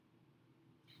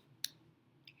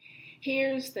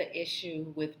Here's the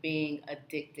issue with being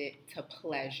addicted to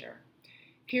pleasure.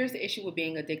 Here's the issue with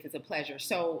being addicted to pleasure.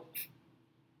 So,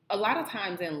 a lot of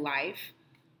times in life,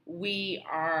 we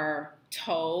are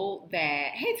told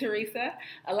that, hey, Teresa,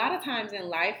 a lot of times in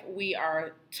life, we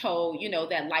are told,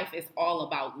 that life is all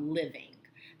about living,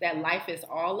 that life is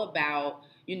all about,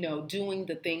 doing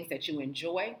the things that you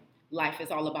enjoy. Life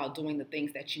is all about doing the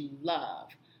things that you love.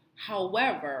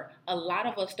 However, a lot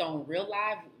of us don't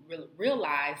realize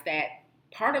that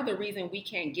part of the reason we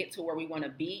can't get to where we want to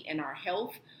be in our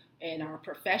health, in our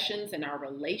professions, in our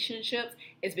relationships,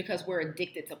 is because we're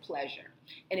addicted to pleasure.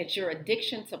 And it's your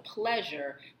addiction to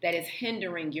pleasure that is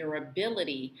hindering your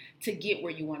ability to get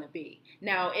where you want to be.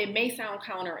 Now, it may sound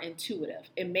counterintuitive.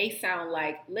 It may sound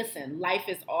like, listen, life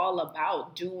is all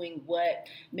about doing what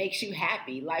makes you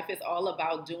happy. Life is all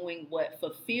about doing what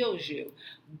fulfills you.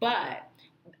 But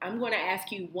I'm going to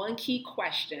ask you one key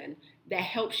question that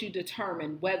helps you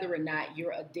determine whether or not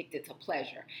you're addicted to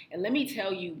pleasure. And let me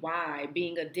tell you why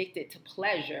being addicted to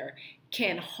pleasure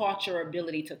can halt your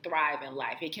ability to thrive in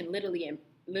life. It can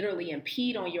literally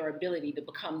impede on your ability to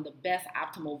become the best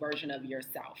optimal version of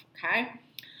yourself, okay?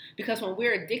 Because when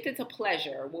we're addicted to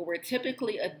pleasure, what we're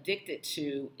typically addicted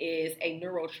to is a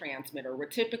neurotransmitter. We're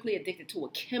typically addicted to a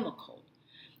chemical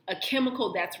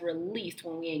that's released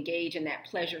when we engage in that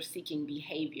pleasure-seeking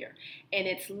behavior. And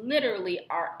it's literally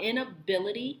our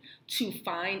inability to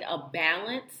find a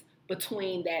balance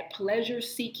between that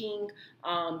pleasure-seeking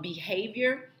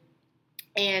behavior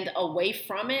and away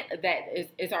from it. That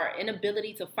is our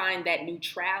inability to find that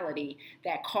neutrality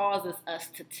that causes us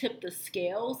to tip the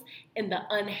scales in the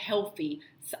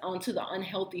onto the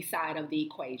unhealthy side of the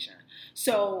equation.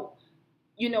 So,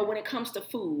 when it comes to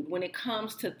food, when it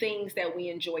comes to things that we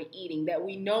enjoy eating that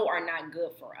we know are not good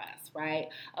for us, right?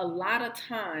 A lot of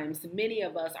times, many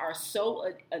of us are so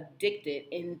addicted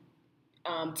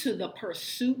to the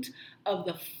pursuit of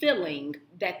the feeling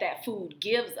that food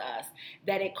gives us,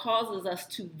 that it causes us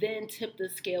to then tip the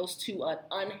scales to an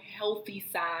unhealthy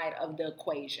side of the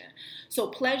equation. So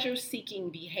pleasure-seeking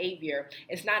behavior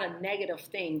is not a negative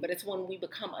thing, but it's when we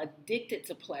become addicted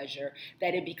to pleasure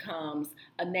that it becomes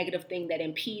a negative thing that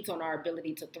impedes on our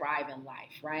ability to thrive in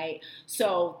life, right?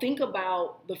 So think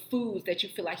about the foods that you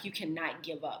feel like you cannot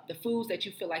give up, the foods that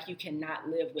you feel like you cannot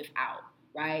live without.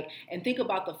 Right? And think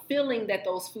about the feeling that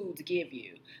those foods give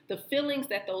you. The feelings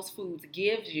that those foods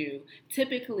gives you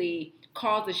typically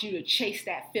causes you to chase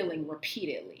that feeling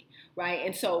repeatedly, right?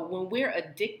 And so when we're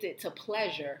addicted to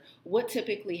pleasure, what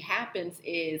typically happens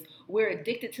is we're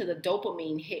addicted to the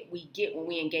dopamine hit we get when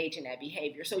we engage in that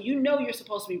behavior. So you're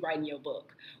supposed to be writing your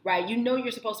book, right?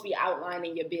 You're supposed to be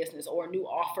outlining your business or a new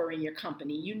offer in your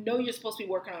company. You're supposed to be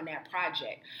working on that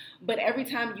project. But every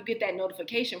time you get that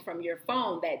notification from your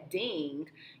phone, that ding,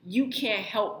 you can't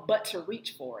help but to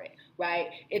reach for it, right?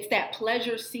 It's that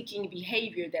pleasure-seeking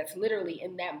behavior that's literally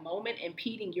in that moment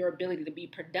impeding your ability to be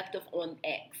productive on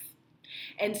X.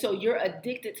 And so you're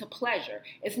addicted to pleasure.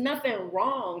 It's nothing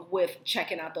wrong with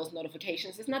checking out those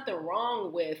notifications. There's nothing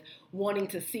wrong with wanting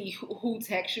to see who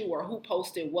texts you or who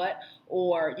posted what,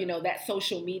 or, that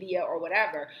social media or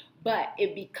whatever. But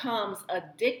it becomes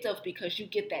addictive because you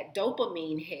get that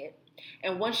dopamine hit.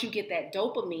 And once you get that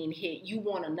dopamine hit, you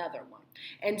want another one.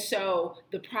 And so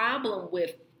the problem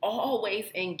with always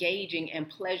engaging in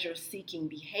pleasure-seeking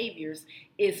behaviors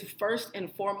is first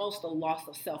and foremost the loss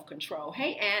of self-control.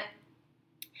 Hey, Aunt.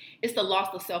 It's the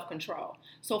loss of self-control.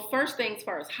 So first things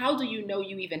first, how do you know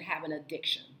you even have an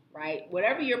addiction, right?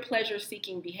 Whatever your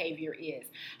pleasure-seeking behavior is,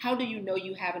 how do you know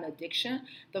you have an addiction?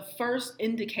 The first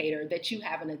indicator that you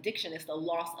have an addiction is the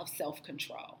loss of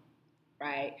self-control,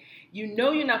 right?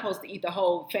 You're not supposed to eat the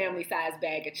whole family-sized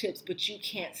bag of chips, but you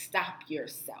can't stop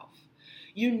yourself.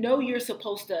 You're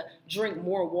supposed to drink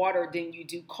more water than you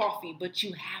do coffee, but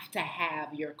you have to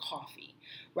have your coffee,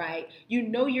 right?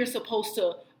 You're supposed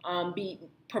to be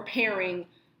preparing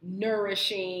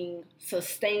nourishing,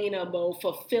 sustainable,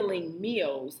 fulfilling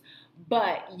meals,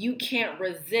 but you can't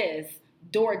resist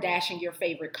door dashing your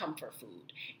favorite comfort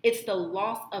food. It's the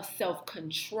loss of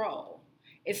self-control.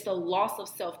 It's the loss of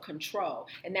self-control.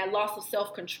 And that loss of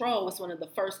self-control is one of the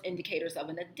first indicators of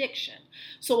an addiction.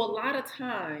 So a lot of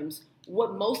times,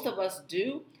 what most of us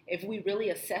do, if we really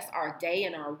assess our day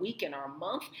and our week and our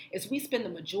month, is we spend the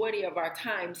majority of our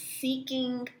time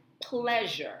seeking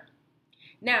pleasure.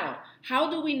 Now, how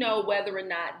do we know whether or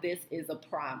not this is a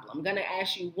problem? I'm going to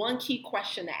ask you one key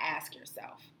question to ask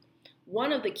yourself.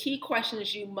 One of the key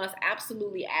questions you must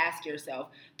absolutely ask yourself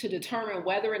to determine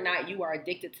whether or not you are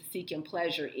addicted to seeking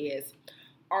pleasure is,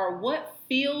 are what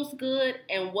feels good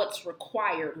and what's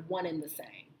required one and the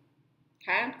same?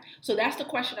 Okay? So that's the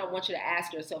question I want you to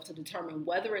ask yourself to determine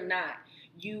whether or not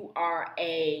you are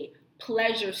a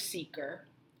pleasure seeker,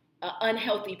 an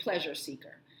unhealthy pleasure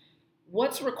seeker.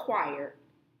 What's required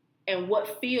and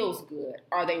what feels good,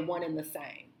 are they one and the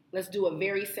same? Let's do a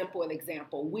very simple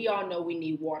example. We all know we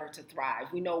need water to thrive.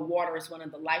 We know water is one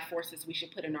of the life forces we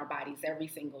should put in our bodies every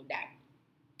single day.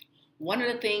 One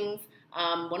of the things,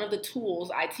 one of the tools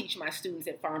I teach my students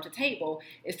at Farm to Table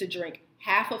is to drink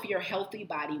half of your healthy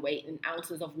body weight in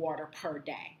ounces of water per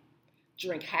day.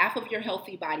 Drink half of your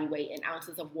healthy body weight in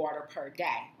ounces of water per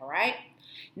day, all right?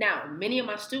 Now, many of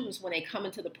my students, when they come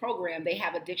into the program, they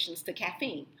have addictions to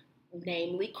caffeine,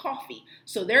 namely coffee.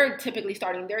 So they're typically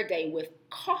starting their day with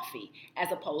coffee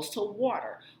as opposed to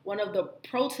water. One of the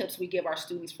pro tips we give our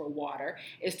students for water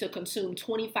is to consume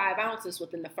 25 ounces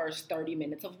within the first 30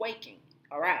 minutes of waking.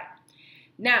 All right.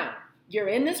 Now, you're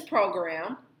in this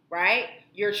program, right?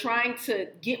 You're trying to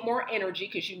get more energy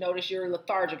because you notice you're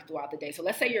lethargic throughout the day. So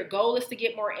let's say your goal is to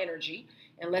get more energy.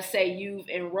 And let's say you've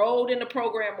enrolled in a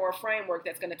program or a framework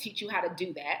that's going to teach you how to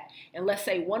do that. And let's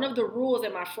say one of the rules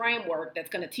in my framework that's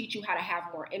going to teach you how to have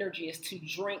more energy is to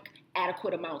drink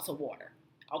adequate amounts of water.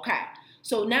 Okay,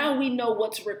 so now we know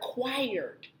what's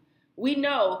required. We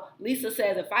know, Lisa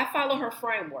says, if I follow her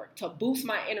framework to boost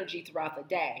my energy throughout the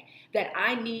day, that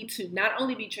I need to not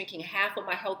only be drinking half of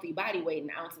my healthy body weight in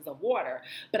ounces of water,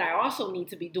 but I also need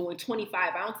to be doing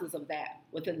 25 ounces of that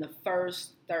within the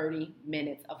first 30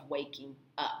 minutes of waking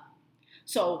up.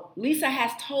 So Lisa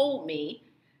has told me,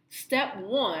 step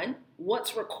one,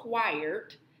 what's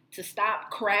required to stop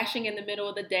crashing in the middle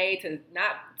of the day,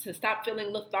 to stop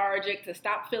feeling lethargic, to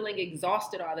stop feeling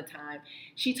exhausted all the time.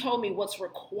 She told me what's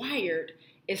required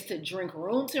is to drink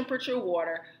room temperature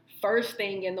water first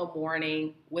thing in the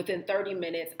morning. Within 30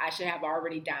 minutes, I should have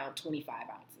already downed 25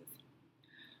 ounces.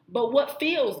 But what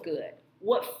feels good?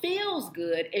 What feels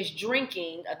good is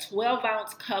drinking a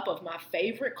 12-ounce cup of my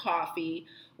favorite coffee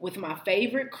with my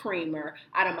favorite creamer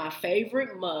out of my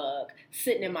favorite mug,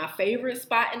 sitting in my favorite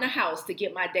spot in the house to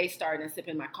get my day started and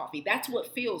sipping my coffee. That's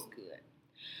what feels good.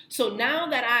 So now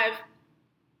that I've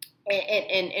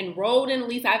enrolled in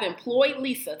Lisa, I've employed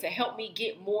Lisa to help me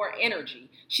get more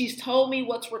energy. She's told me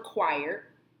what's required,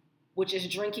 which is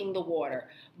drinking the water.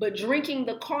 But drinking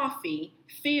the coffee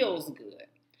feels good.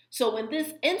 So in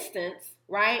this instance,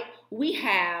 right, we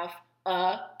have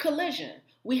a collision.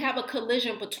 We have a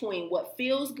collision between what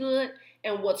feels good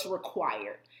and what's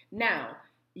required. Now,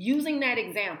 using that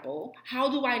example, how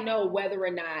do I know whether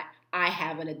or not I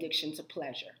have an addiction to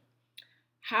pleasure?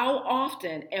 How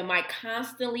often am I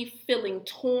constantly feeling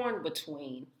torn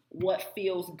between what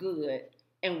feels good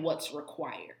and what's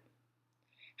required?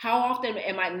 How often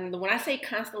am I, when I say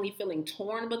constantly feeling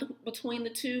torn between the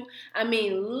two, I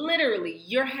mean literally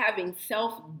you're having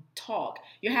self-talk,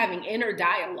 you're having inner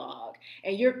dialogue,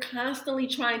 and you're constantly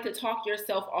trying to talk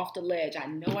yourself off the ledge. I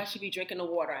know I should be drinking the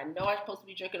water. I know I'm supposed to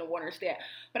be drinking the water instead,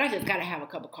 but I just got to have a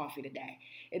cup of coffee today.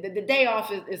 The day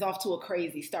off is off to a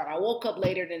crazy start. I woke up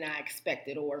later than I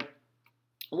expected, or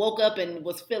woke up and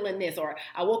was feeling this, or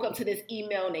I woke up to this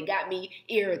email and it got me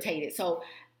irritated. So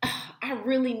I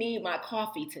really need my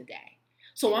coffee today.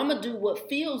 So I'm going to do what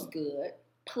feels good,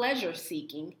 pleasure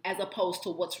seeking, as opposed to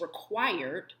what's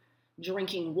required,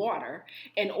 drinking water,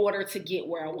 in order to get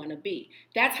where I want to be.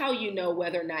 That's how you know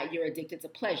whether or not you're addicted to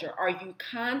pleasure. Are you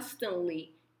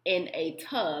constantly in a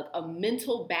tug, a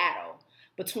mental battle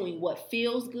between what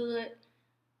feels good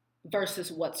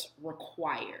versus what's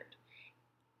required?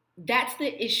 That's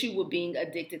the issue with being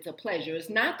addicted to pleasure.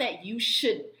 It's not that you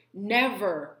should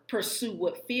never pursue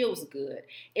what feels good.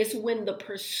 It's when the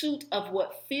pursuit of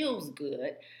what feels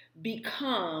good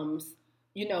becomes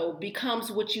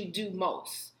what you do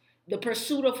most. The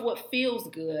pursuit of what feels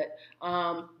good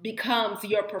becomes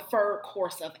your preferred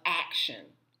course of action.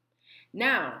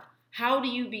 Now, how do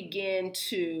you begin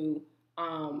to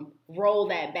roll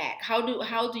that back? How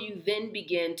do you then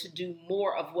begin to do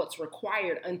more of what's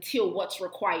required until what's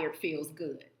required feels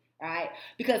good, right?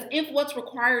 Because if what's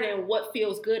required and what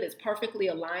feels good is perfectly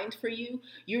aligned for you,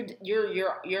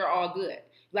 you're all good.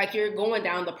 Like you're going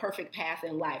down the perfect path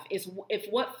in life. If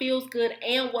what feels good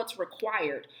and what's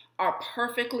required are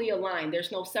perfectly aligned,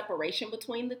 there's no separation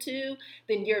between the two,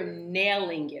 then you're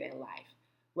nailing it in life,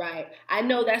 right? I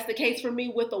know that's the case for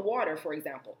me with the water, for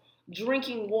example.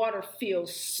 Drinking water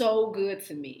feels so good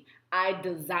to me. I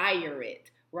desire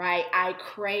it, right? I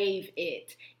crave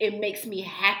it. It makes me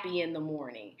happy in the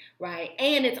morning, right?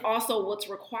 And it's also what's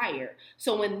required.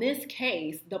 So in this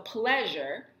case, the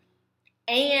pleasure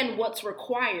and what's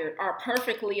required are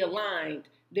perfectly aligned.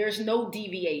 There's no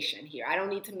deviation here. I don't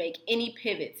need to make any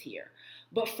pivots here.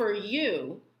 But for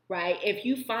you, right? If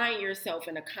you find yourself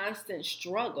in a constant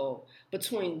struggle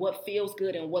between what feels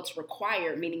good and what's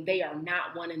required, meaning they are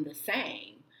not one and the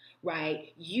same,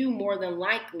 right? You more than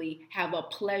likely have a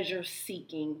pleasure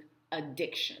seeking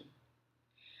addiction.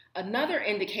 Another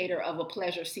indicator of a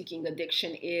pleasure seeking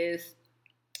addiction is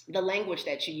the language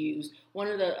that you use.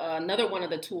 Another one of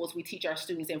the tools we teach our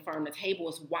students in Farm to Table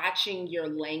is watching your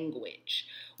language.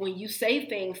 When you say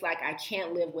things like "I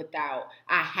can't live without,"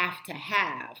 "I have to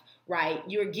have," right?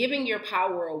 You're giving your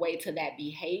power away to that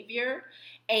behavior,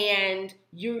 and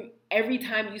every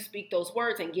time you speak those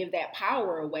words and give that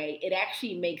power away, it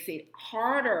actually makes it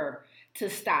harder to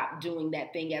stop doing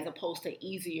that thing as opposed to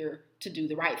easier to do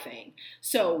the right thing.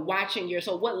 So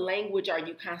what language are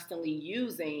you constantly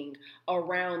using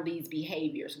around these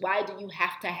behaviors? Why do you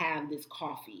have to have this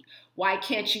coffee? Why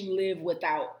can't you live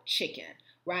without chicken?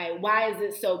 Right? Why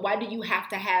do you have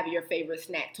to have your favorite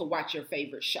snack to watch your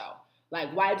favorite show?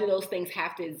 Like, why do those things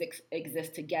have to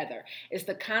exist together? It's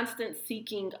the constant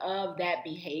seeking of that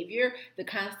behavior, the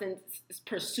constant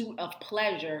pursuit of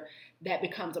pleasure that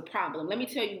becomes a problem. Let me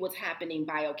tell you what's happening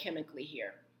biochemically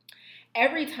here.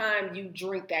 Every time you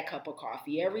drink that cup of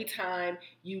coffee, every time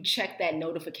you check that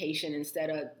notification instead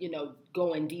of,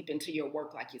 going deep into your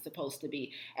work like you're supposed to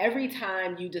be, every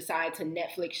time you decide to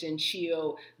Netflix and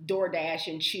chill, DoorDash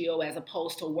and chill as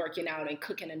opposed to working out and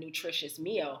cooking a nutritious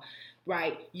meal,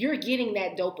 right? You're getting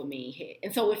that dopamine hit.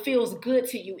 And so it feels good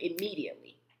to you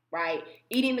immediately, right?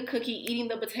 Eating the cookie, eating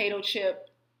the potato chip,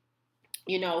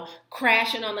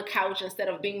 crashing on the couch instead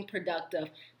of being productive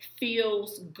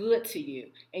feels good to you,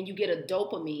 and you get a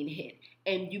dopamine hit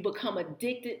and you become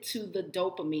addicted to the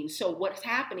dopamine. So what's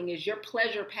happening is your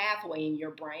pleasure pathway in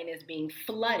your brain is being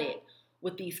flooded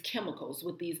with these chemicals,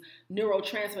 with these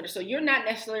neurotransmitters. So you're not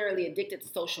necessarily addicted to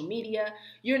social media.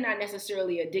 You're not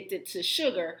necessarily addicted to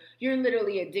sugar. You're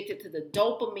literally addicted to the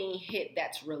dopamine hit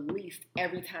that's released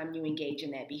every time you engage in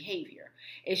that behavior.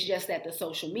 It's just that the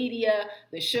social media,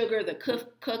 the sugar, the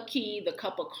cookie, the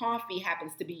cup of coffee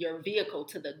happens to be your vehicle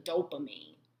to the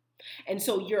dopamine. And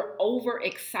so you're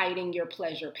overexciting your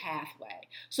pleasure pathway.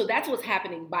 So that's what's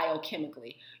happening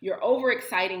biochemically. You're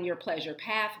overexciting your pleasure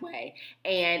pathway,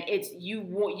 and you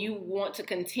want to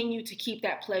continue to keep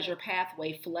that pleasure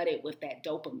pathway flooded with that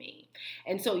dopamine.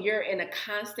 And so you're in a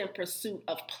constant pursuit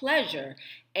of pleasure,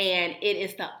 and it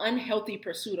is the unhealthy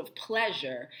pursuit of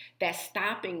pleasure that's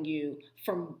stopping you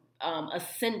from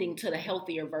ascending to the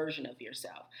healthier version of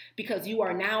yourself, because you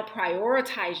are now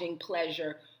prioritizing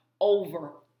pleasure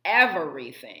over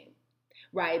everything,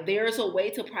 right? There's a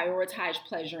way to prioritize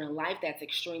pleasure in life that's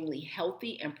extremely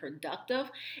healthy and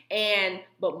productive,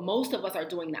 but most of us are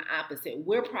doing the opposite.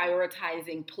 We're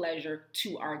prioritizing pleasure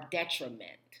to our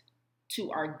detriment.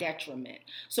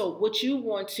 So what you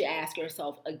want to ask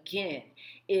yourself again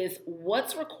is,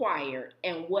 what's required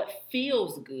and what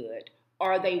feels good?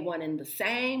 Are they one and the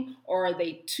same, or are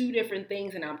they two different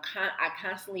things? And I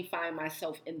constantly find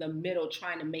myself in the middle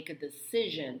trying to make a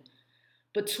decision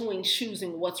between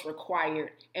choosing what's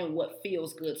required and what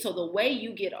feels good. So the way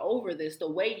you get over this, the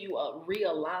way you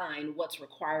realign what's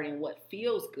required and what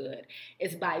feels good,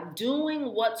 is by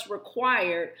doing what's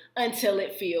required until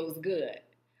it feels good,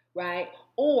 right?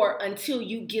 Or until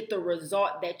you get the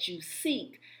result that you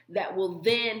seek that will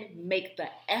then make the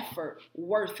effort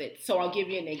worth it. So I'll give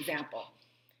you an example.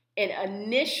 And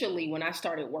initially, when I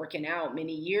started working out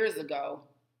many years ago,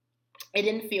 it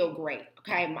didn't feel great.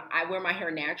 Okay. I wear my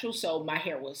hair natural, so my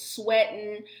hair was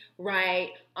sweating, right?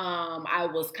 I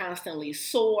was constantly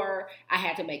sore. I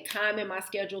had to make time in my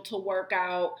schedule to work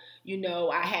out.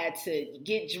 I had to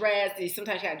get dressed.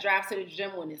 Sometimes you got to drive to the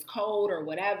gym when it's cold or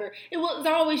whatever. It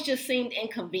always just seemed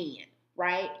inconvenient,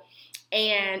 right?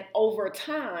 And over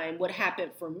time, what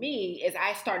happened for me is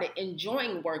I started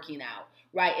enjoying working out.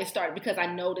 Right? It started because I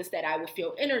noticed that I would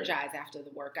feel energized after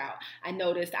the workout. I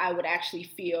noticed I would actually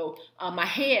feel, my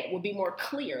head would be more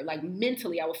clear. Like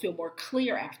mentally, I would feel more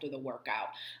clear after the workout.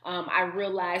 I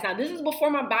realized, now this is before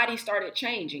my body started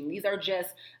changing. These are just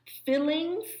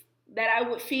feelings that I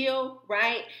would feel,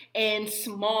 right? And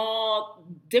small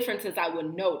differences I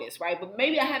would notice, right? But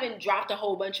maybe I haven't dropped a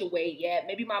whole bunch of weight yet.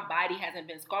 Maybe my body hasn't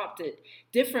been sculpted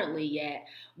differently yet,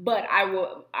 but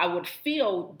I would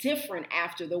feel different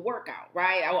after the workout,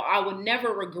 right? I would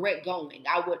never regret going.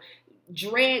 I would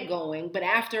dread going, but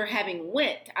after having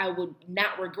went, I would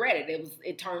not regret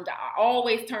it. I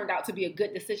always turned out to be a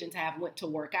good decision to have went to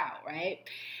work out, right?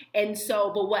 And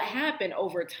so, but what happened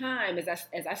over time is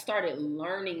as I started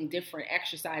learning different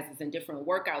exercises and different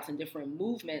workouts and different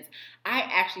movements, I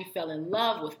actually fell in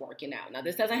love with working out. Now,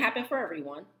 this doesn't happen for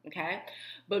everyone, okay?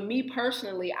 But me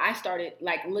personally, I started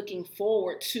like looking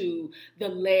forward to the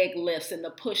leg lifts and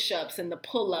the push-ups and the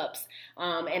pull-ups,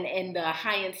 and the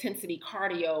high intensity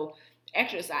cardio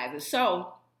exercises.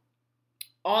 So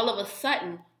all of a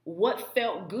sudden, what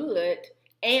felt good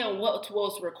and what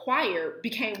was required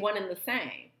became one and the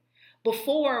same.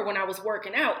 Before, when I was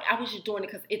working out, I was just doing it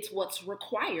because it's what's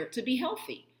required to be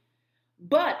healthy.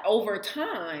 But over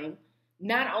time,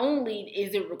 not only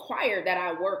is it required that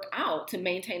I work out to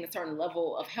maintain a certain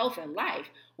level of health in life,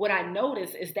 what I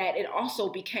noticed is that it also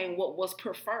became what was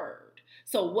preferred.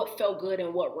 So what felt good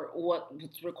and what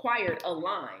was required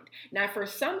aligned. Now, for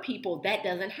some people, that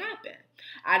doesn't happen.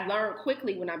 I learned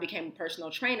quickly when I became a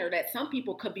personal trainer that some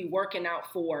people could be working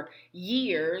out for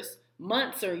years,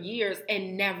 months or years,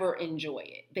 and never enjoy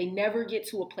it. They never get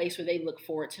to a place where they look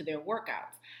forward to their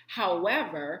workouts.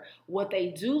 However, what they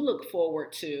do look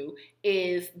forward to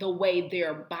is the way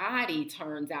their body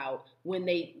turns out when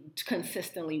they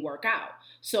consistently work out.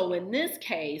 So in this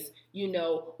case,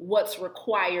 what's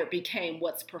required became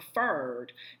what's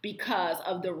preferred because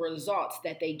of the results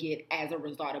that they get as a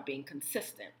result of being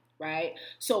consistent, right?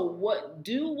 So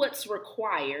do what's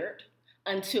required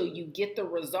until you get the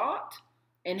result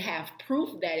and have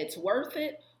proof that it's worth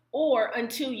it, or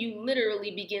until you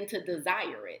literally begin to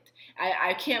desire it.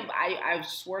 I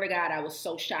swear to God, I was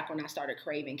so shocked when I started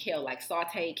craving kale, like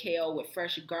sauteed kale with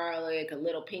fresh garlic, a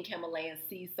little pink Himalayan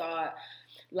sea salt,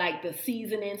 like the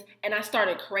seasonings. And I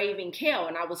started craving kale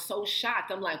and I was so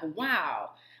shocked. I'm like,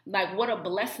 wow, like what a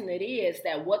blessing it is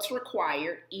that what's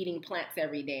required, eating plants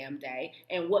every damn day,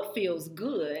 and what feels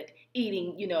good,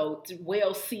 eating,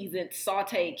 well-seasoned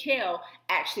sauteed kale,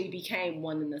 actually became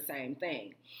one and the same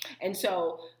thing. And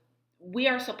so we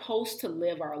are supposed to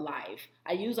live our life.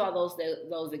 I use all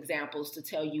those examples to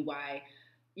tell you why,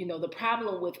 the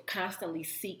problem with constantly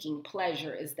seeking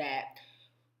pleasure is that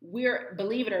we're,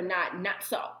 believe it or not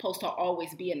supposed to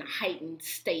always be in a heightened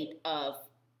state of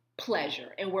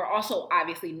pleasure. And we're also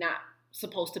obviously not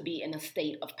supposed to be in a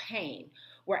state of pain.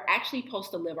 We're actually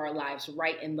supposed to live our lives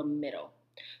right in the middle.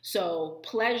 So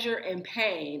pleasure and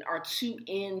pain are two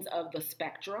ends of the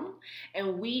spectrum,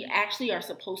 and we actually are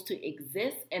supposed to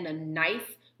exist in a nice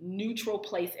neutral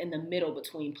place in the middle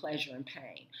between pleasure and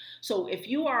pain. So if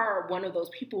you are one of those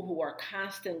people who are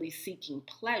constantly seeking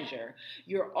pleasure,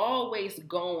 you're always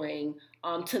going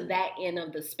to that end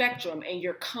of the spectrum, and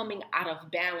you're coming out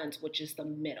of balance, which is the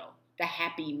middle, the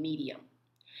happy medium.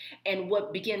 And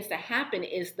what begins to happen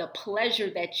is the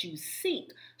pleasure that you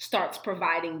seek starts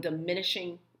providing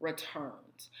diminishing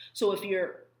returns. So if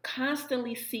you're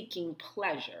constantly seeking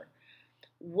pleasure,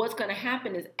 what's going to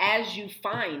happen is as you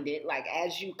find it, like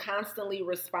as you constantly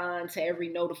respond to every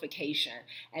notification,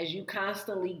 as you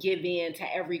constantly give in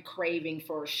to every craving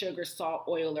for sugar, salt,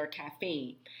 oil, or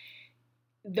caffeine,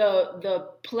 the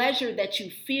pleasure that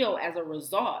you feel as a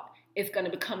result is going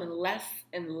to become less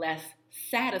and less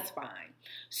satisfying.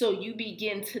 So you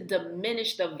begin to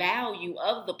diminish the value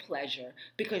of the pleasure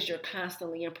because you're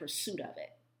constantly in pursuit of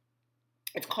it.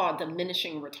 It's called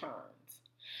diminishing returns.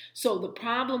 So the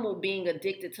problem with being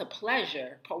addicted to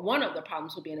pleasure, one of the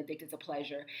problems with being addicted to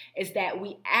pleasure, is that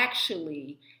we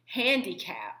actually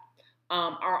handicap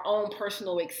our own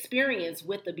personal experience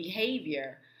with the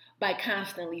behavior by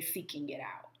constantly seeking it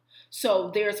out.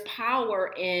 So there's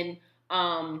power in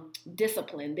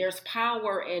discipline. There's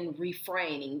power in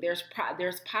refraining. There's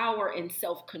power in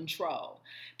self-control,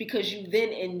 because you then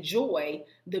enjoy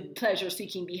the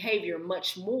pleasure-seeking behavior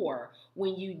much more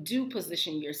when you do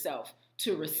position yourself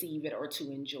to receive it or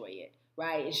to enjoy it,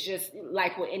 right? It's just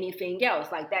like with anything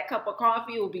else. Like that cup of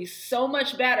coffee will be so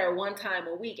much better one time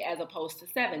a week as opposed to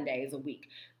 7 days a week,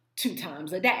 2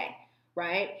 times a day,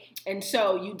 right? And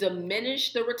so you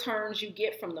diminish the returns you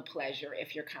get from the pleasure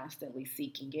if you're constantly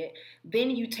seeking it.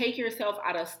 Then you take yourself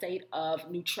out of a state of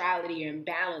neutrality and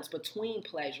balance between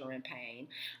pleasure and pain.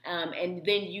 And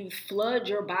then you flood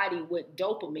your body with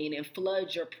dopamine and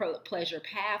flood your pleasure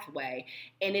pathway,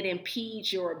 and it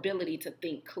impedes your ability to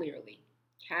think clearly.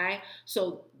 Okay?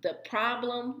 So the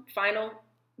problem, final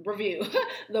review,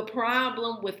 the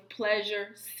problem with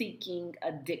pleasure-seeking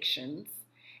addictions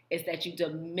is that you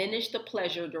diminish the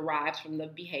pleasure derived from the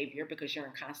behavior because you're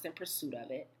in constant pursuit of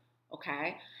it,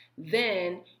 okay?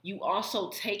 Then you also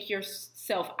take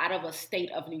yourself out of a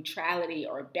state of neutrality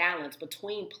or balance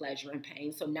between pleasure and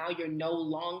pain. So now you're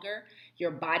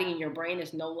Your body and your brain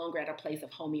is no longer at a place of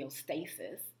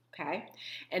homeostasis. Okay.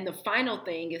 And the final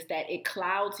thing is that it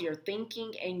clouds your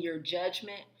thinking and your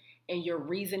judgment and your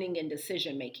reasoning and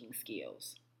decision making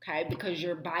skills. Okay. Because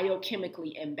you're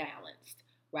biochemically imbalanced,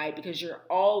 right? Because you're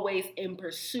always in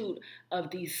pursuit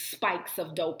of these spikes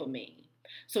of dopamine.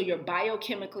 So you're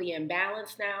biochemically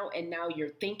imbalanced now, and now your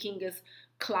thinking is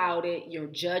clouded, your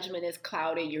judgment is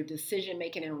clouded, your decision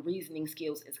making and reasoning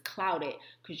skills is clouded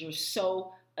because you're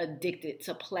so addicted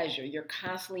to pleasure. You're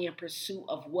constantly in pursuit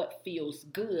of what feels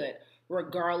good,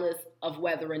 regardless of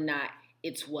whether or not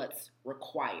it's what's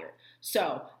required.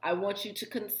 So I want you to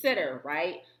consider,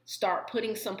 right? Start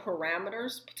putting some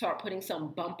parameters, start putting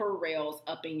some bumper rails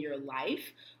up in your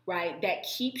life, right? That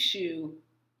keeps you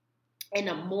in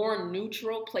a more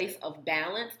neutral place of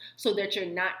balance so that you're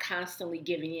not constantly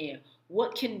giving in.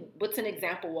 What's an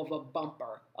example of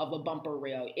a bumper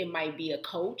rail? It might be a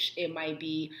coach, it might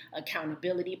be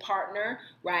accountability partner,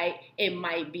 right? It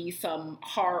might be some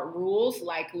hard rules,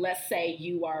 like let's say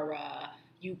you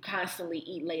constantly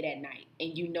eat late at night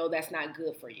and you know that's not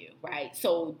good for you, right?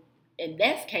 So in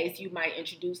this case, you might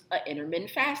introduce an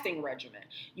intermittent fasting regimen.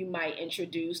 You might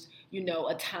introduce,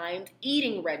 a timed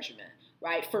eating regimen,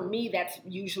 right? For me, that's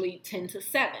usually 10 to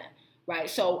 7, right?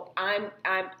 So I'm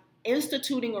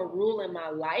instituting a rule in my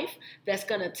life that's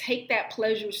going to take that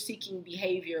pleasure-seeking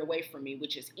behavior away from me,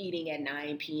 which is eating at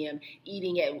 9 p.m.,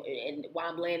 and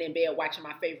while I'm laying in bed watching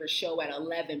my favorite show at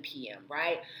 11 p.m.,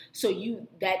 right? So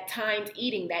that timed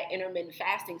eating, that intermittent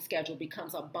fasting schedule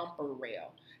becomes a bumper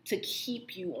rail to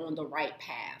keep you on the right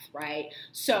path, right?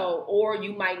 So, or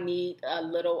you might need a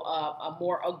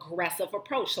more aggressive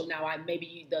approach. So now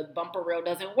the bumper rail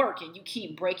doesn't work and you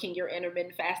keep breaking your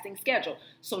intermittent fasting schedule.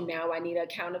 So now I need an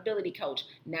accountability coach.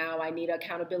 Now I need an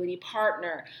accountability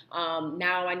partner.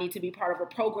 Now I need to be part of a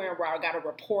program where I got to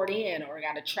report in or I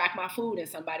got to track my food and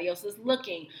somebody else is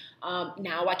looking.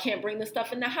 Now I can't bring the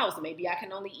stuff in the house. Maybe I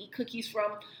can only eat cookies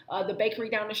from the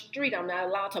bakery down the street. I'm not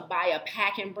allowed to buy a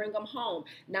pack and bring them home.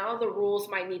 Now the rules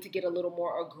might need to get a little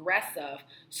more aggressive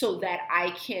so that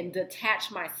I can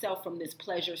detach myself from this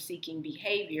pleasure-seeking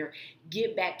behavior,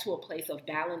 get back to a place of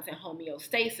balance and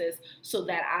homeostasis so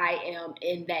that I am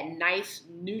in that nice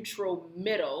neutral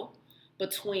middle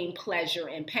between pleasure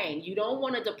and pain. You don't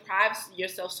want to deprive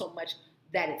yourself so much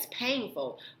that it's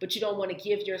painful, but you don't want to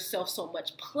give yourself so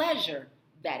much pleasure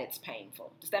that it's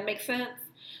painful. Does that make sense?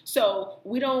 So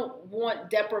we don't want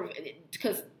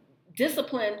because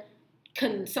discipline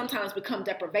can sometimes become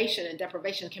deprivation and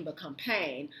deprivation can become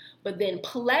pain, but then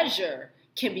pleasure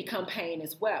can become pain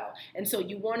as well. And so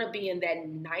you want to be in that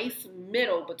nice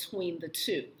middle between the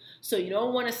two. So you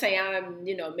don't want to say I'm,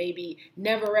 maybe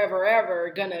never, ever,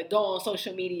 ever going to go on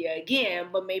social media again,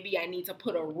 but maybe I need to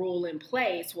put a rule in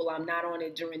place while I'm not on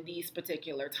it during these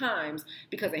particular times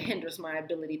because it hinders my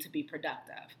ability to be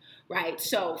productive, right?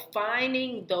 So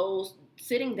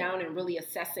sitting down and really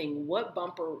assessing what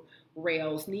bumper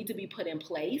rails need to be put in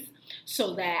place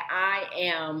so that I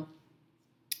am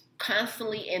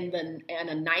constantly in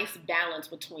a nice balance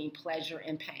between pleasure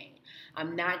and pain.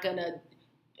 I'm not going to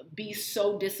be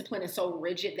so disciplined and so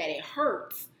rigid that it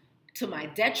hurts to my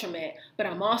detriment, but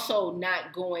I'm also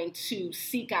not going to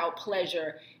seek out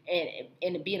pleasure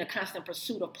and be in a constant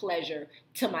pursuit of pleasure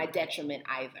to my detriment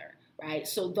either. Right.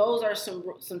 So those are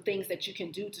some things that you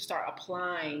can do to start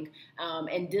applying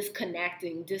and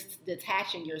detaching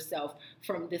yourself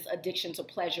from this addiction to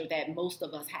pleasure that most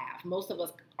of us have. Most of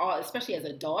us, especially as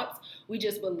adults, we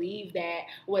just believe that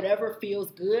whatever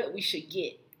feels good, we should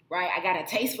get. Right? I got a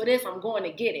taste for this, I'm going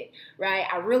to get it. Right?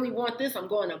 I really want this, I'm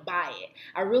going to buy it.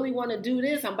 I really want to do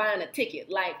this, I'm buying a ticket.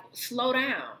 Like, slow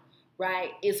down.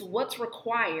 Right? It's what's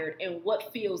required and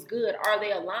what feels good. Are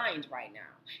they aligned right now?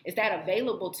 Is that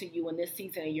available to you in this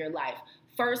season of your life?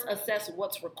 First, assess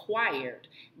what's required.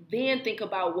 Then think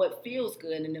about what feels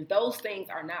good. And if those things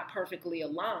are not perfectly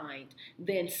aligned,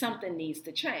 then something needs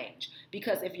to change.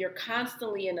 Because if you're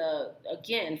constantly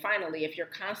if you're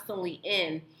constantly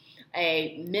in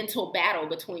a mental battle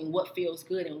between what feels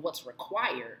good and what's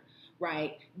required,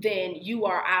 right, then you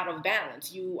are out of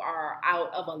balance. You are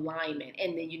out of alignment.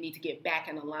 And then you need to get back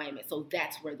in alignment. So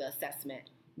that's where the assessment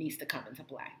needs to come into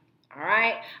play. All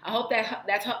right. I hope that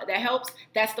helps.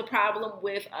 That's the problem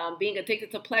with being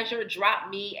addicted to pleasure. Drop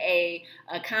me a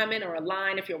comment or a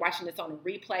line if you're watching this on a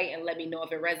replay and let me know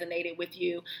if it resonated with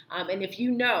you. And if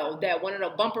you know that one of the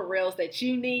bumper rails that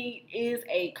you need is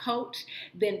a coach,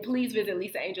 then please visit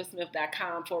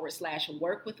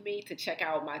lisaangelsmith.com/work with me to check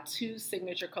out my 2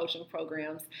 signature coaching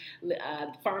programs,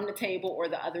 Farm to Table or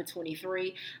the other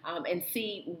 23, and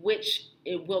see which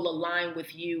it will align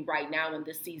with you right now in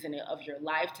this season of your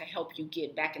life to help you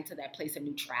get back into that place of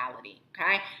neutrality.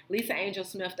 Okay?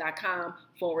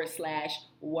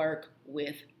 LisaAngelSmith.com/work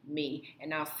with me.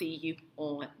 And I'll see you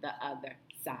on the other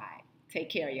side. Take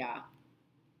care, y'all.